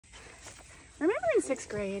in 6th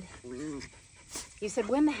grade, you said,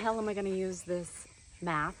 when the hell am I going to use this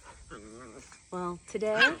math? Well,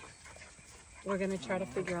 today, we're going to try to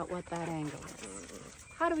figure out what that angle is.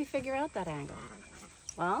 How do we figure out that angle?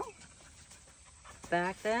 Well,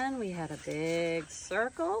 back then, we had a big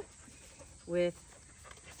circle with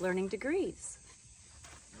learning degrees.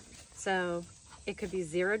 So it could be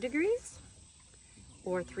 0 degrees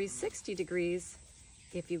or 360 degrees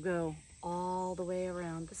if you go all the way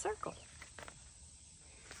around the circle.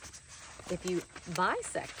 If you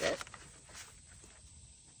bisect it,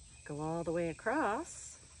 go all the way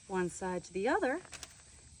across one side to the other,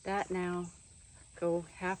 that now go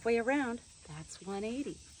halfway around, that's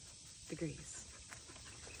 180 degrees.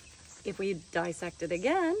 If we dissect it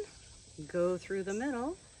again, go through the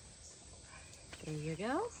middle, there you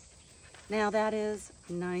go. Now that is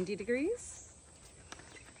 90 degrees,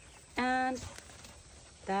 and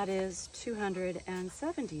that is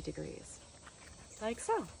 270 degrees, like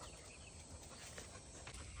so.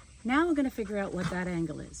 Now we're going to figure out what that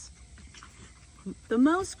angle is. The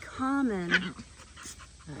most common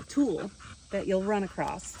tool that you'll run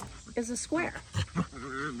across is a square,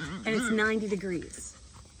 and it's 90 degrees.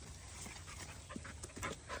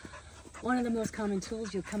 One of the most common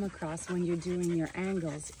tools you'll come across when you're doing your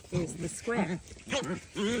angles is the square.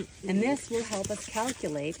 And this will help us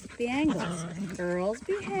calculate the angles. Girls,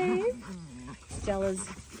 behave. Stella's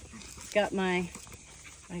got my,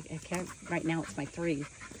 I can't, right now it's my 3,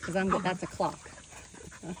 because that's a clock.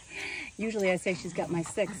 Usually I say she's got my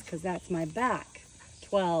 6, because that's my back.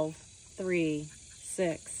 12, 3,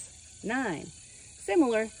 6, 9.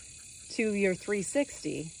 Similar to your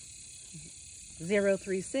 360. 0,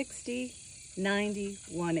 360, 90,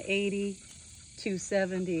 180,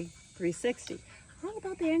 270, 360. How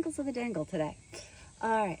about the angles of the dangle today?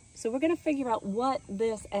 All right, so we're going to figure out what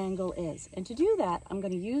this angle is. And to do that, I'm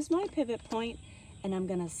going to use my pivot point and I'm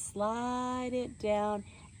going to slide it down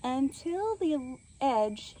until the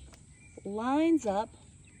edge lines up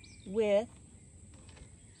with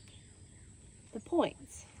the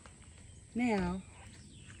points. Now,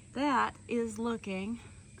 that is looking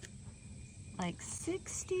like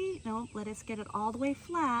 60, no, let us get it all the way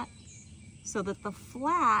flat so that the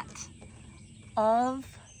flat of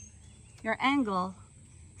your angle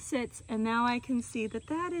sits, and now I can see that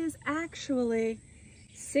that is actually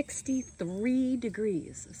 63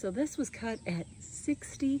 degrees. So this was cut at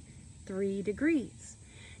 63 degrees.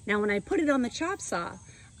 Now when I put it on the chop saw,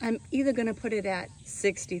 I'm either going to put it at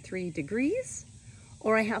 63 degrees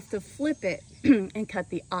or I have to flip it and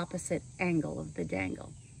cut the opposite angle of the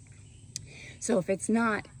dangle. So if it's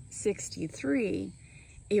not 63,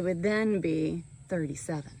 it would then be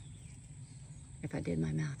 37, if I did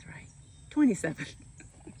my math right. 27,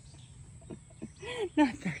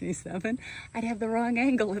 not 37. I'd have the wrong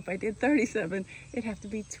angle if I did 37. It'd have to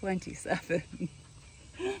be 27.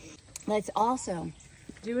 Let's also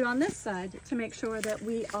do it on this side to make sure that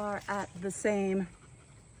we are at the same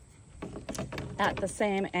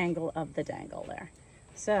angle of the dangle there.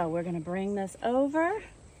 So we're going to bring this over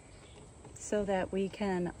so that we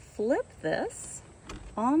can flip this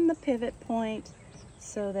on the pivot point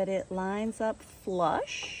so that it lines up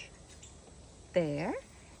flush there.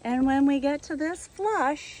 And when we get to this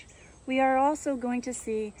flush, we are also going to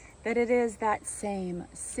see that it is that same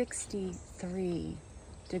 63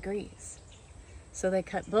 degrees. So they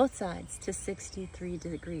cut both sides to 63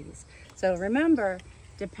 degrees. So remember,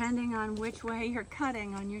 depending on which way you're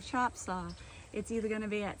cutting on your chop saw, it's either going to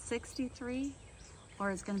be at 63 or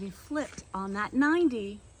it's going to be flipped on that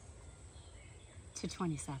 90 to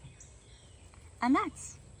 27. And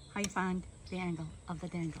that's how you find the angle of the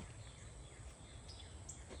dangle.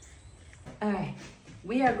 All right,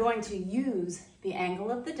 we are going to use the angle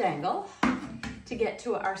of the dangle to get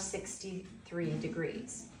to our 63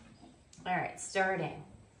 degrees. All right, starting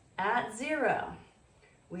at 0,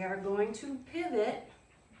 we are going to pivot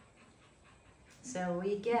so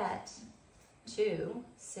we get to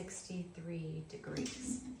 63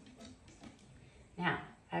 degrees. Now,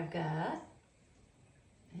 I've got,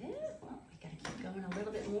 well, we gotta keep going a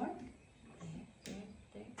little bit more.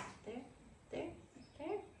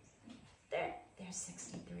 There's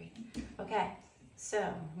 63. Okay,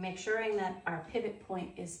 so make sure that our pivot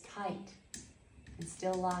point is tight and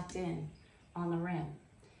still locked in on the rim.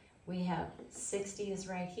 We have 60 is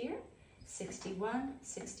right here, 61,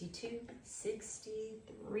 62,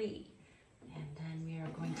 63. And then we are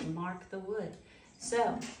going to mark the wood.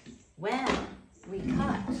 So when we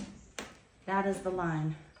cut, that is the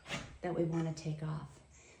line that we want to take off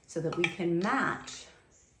so that we can match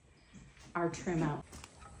our trim out.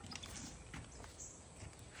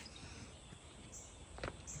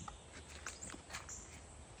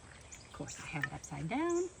 course, I have it upside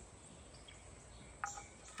down.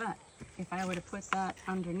 But if I were to put that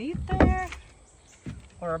underneath there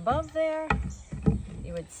or above there,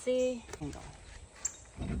 you would see angle.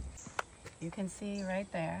 You can see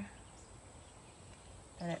right there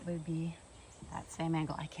that it would be that same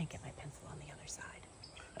angle. I can't get my pencil on the other side.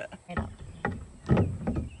 Right up.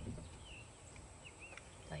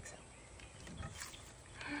 Like so.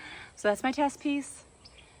 So that's my test piece.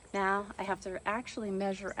 Now I have to actually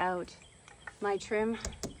measure out my trim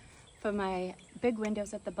for my big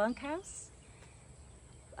windows at the bunkhouse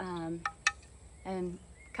and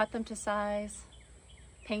cut them to size,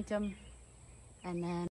 paint them, and then